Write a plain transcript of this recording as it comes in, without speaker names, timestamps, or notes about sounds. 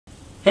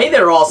Hey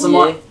there, awesome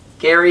one.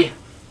 Gary.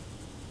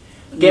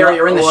 Gary,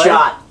 you're in the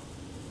shot.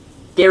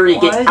 Gary,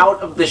 get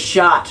out of the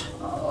shot.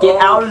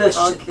 Get out of the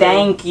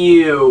Thank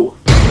you.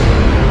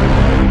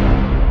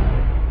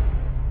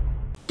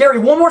 Gary,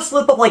 one more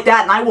slip up like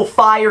that and I will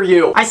fire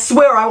you. I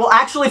swear, I will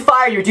actually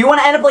fire you. Do you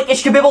want to end up like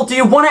Ishkabibble? Do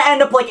you want to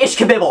end up like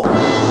Ishkabibble?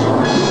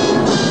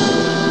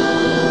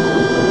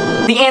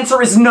 The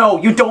answer is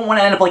no, you don't want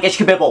to end up like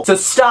Ishkabibble. So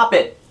stop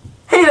it.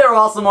 Hey there,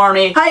 awesome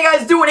army. How you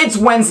guys doing? It's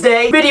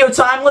Wednesday. Video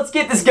time. Let's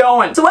get this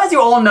going. So as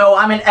you all know,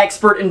 I'm an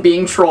expert in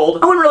being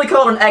trolled. I wouldn't really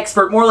call it an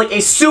expert, more like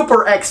a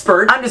super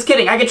expert. I'm just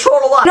kidding. I get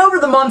trolled a lot. And over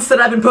the months that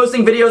I've been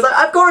posting videos,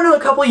 I've garnered a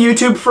couple of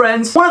YouTube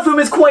friends, one of whom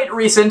is quite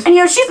recent. And you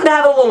know, she's been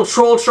having a little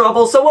troll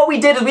trouble, so what we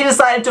did is we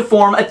decided to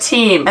form a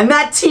team. And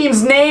that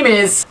team's name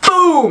is,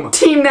 boom,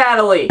 Team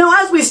Natalie.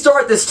 Now, as we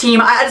start this team,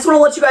 I just want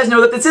to let you guys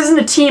know that this isn't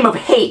a team of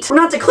hate. We're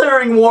not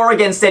declaring war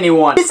against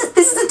anyone. This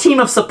is a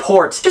team of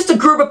support. Just a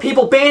group of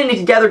people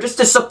banding together just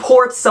to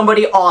support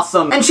somebody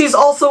awesome. And she's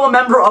also a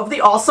member of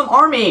the Awesome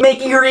Army,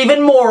 making her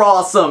even more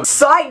awesome.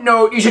 Side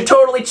note, you should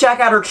totally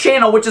check out her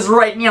channel, which is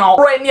right in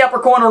the upper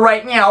corner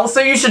right now, so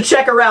you should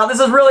check her out.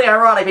 This is really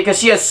ironic because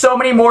she has so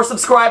many more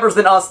subscribers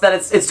than us that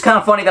it's kind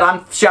of funny that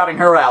I'm shouting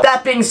her out.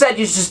 That being said,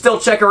 you should still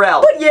check her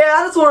out. But yeah,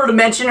 I just wanted to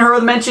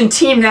mention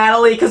Team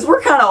Natalie, because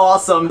we're kind of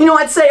awesome. You know,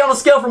 I'd say on a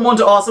scale from 1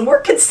 to awesome,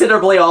 we're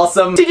considerably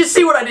awesome. Did you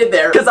see what I did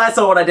there? Because I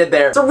saw what I did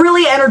there. It's a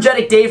really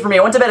energetic day for me.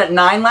 I went to bed at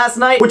 9 last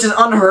night, which is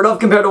unheard of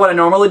compared to what I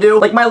normally do.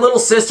 Like, my little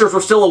sisters were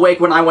still awake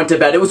when I went to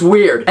bed. It was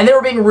weird. And they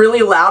were being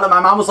really loud, and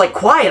my mom was like,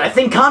 quiet, I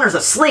think Connor's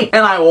asleep.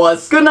 And I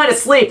was. Good night of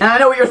sleep. And I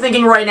know what you're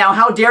thinking right now.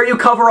 How dare you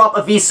cover up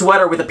a V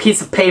sweater with a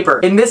piece of paper?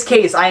 In this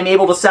case, I am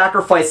able to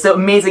sacrifice the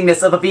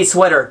amazingness of a V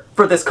sweater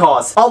for this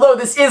cause. Although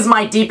this is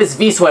my deepest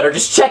V sweater.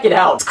 Just check it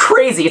out. It's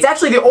crazy. It's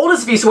actually the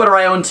oldest V sweater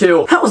I own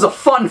too. That was a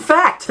fun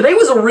fact. Today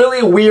was a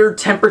really weird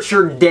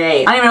temperature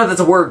day. I don't even know if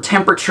that's a word,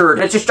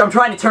 temperature. It's just, I'm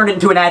trying to turn it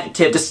into an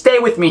adjective. Just stay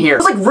with me here.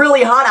 It's like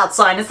really hot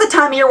outside, and it's the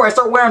time of year where I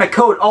start wearing a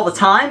coat all the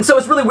time. So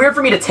it's really weird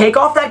for me to take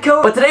off that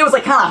coat, but today was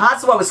like kind of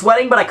hot, so I was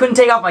sweating, but I couldn't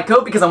take off my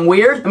coat because I'm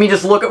weird. I mean,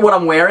 just look at what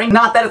I'm wearing.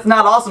 Not that it's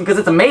not awesome, because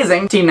it's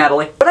amazing. Team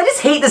Natalie. But I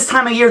just hate this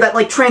time of year, that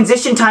like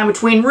transition time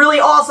between really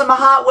awesome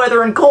hot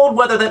weather and cold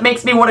weather that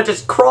makes me want to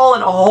just crawl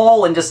in a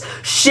hole and just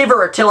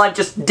shiver till I'm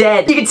just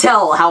dead. You can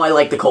tell how I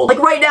like the cold. Like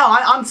right now,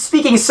 I'm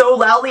speaking so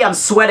loudly, I'm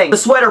sweating. The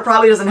sweater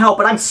probably doesn't help,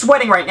 but I'm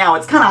sweating right now.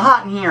 It's kind of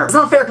hot in here. It's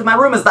not fair because my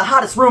room is the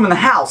hottest room in the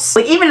house.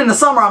 Like even in the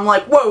summer, I'm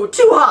like, whoa,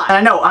 too hot. And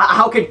I know,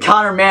 how could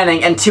Connor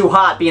Manning and too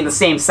hot be in the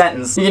same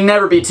sentence? You can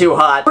never be too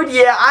hot. But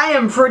yeah, I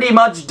am pretty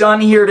much done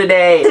here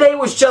today. Today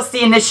was just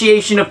the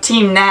initiation of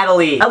Team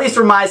Natalie. At least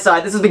from my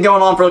side. This has been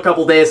going on for a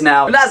couple days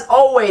now. And as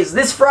always,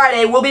 this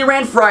Friday will be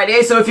Rant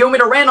Friday, so if you want me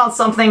to rant on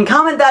something,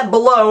 comment that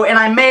below, and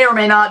I may or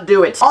may not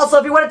do it. Also,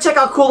 if you want to check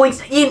out cool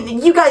links,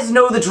 you guys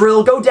know the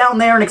drill. Go down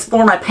there and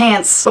explore my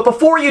pants. But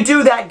before you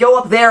do that, go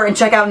up there and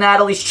check out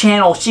Natalie's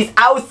channel. She's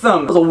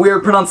awesome. That was a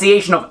weird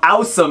pronunciation of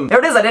awesome. There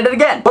it is, I did it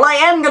again. But I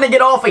am gonna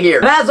get off of here.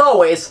 And as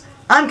always,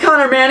 I'm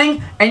Connor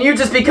Manning, and you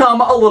just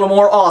become a little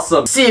more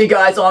awesome. See you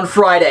guys on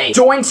Friday.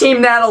 Join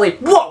Team Natalie.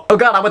 Whoa! Oh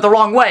god, I went the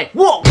wrong way.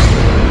 Whoa!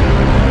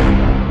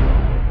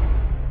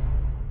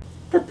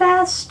 The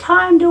best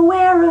time to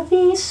wear a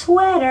V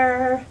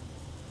sweater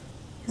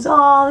is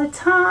all the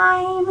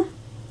time.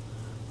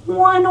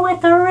 One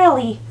with a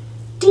really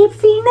deep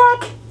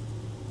V-neck,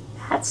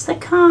 that's the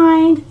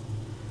kind.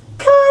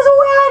 'Cause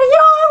when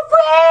you're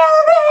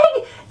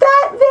wearing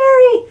that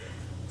very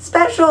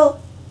special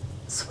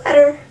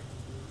sweater.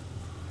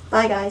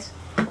 Bye, guys.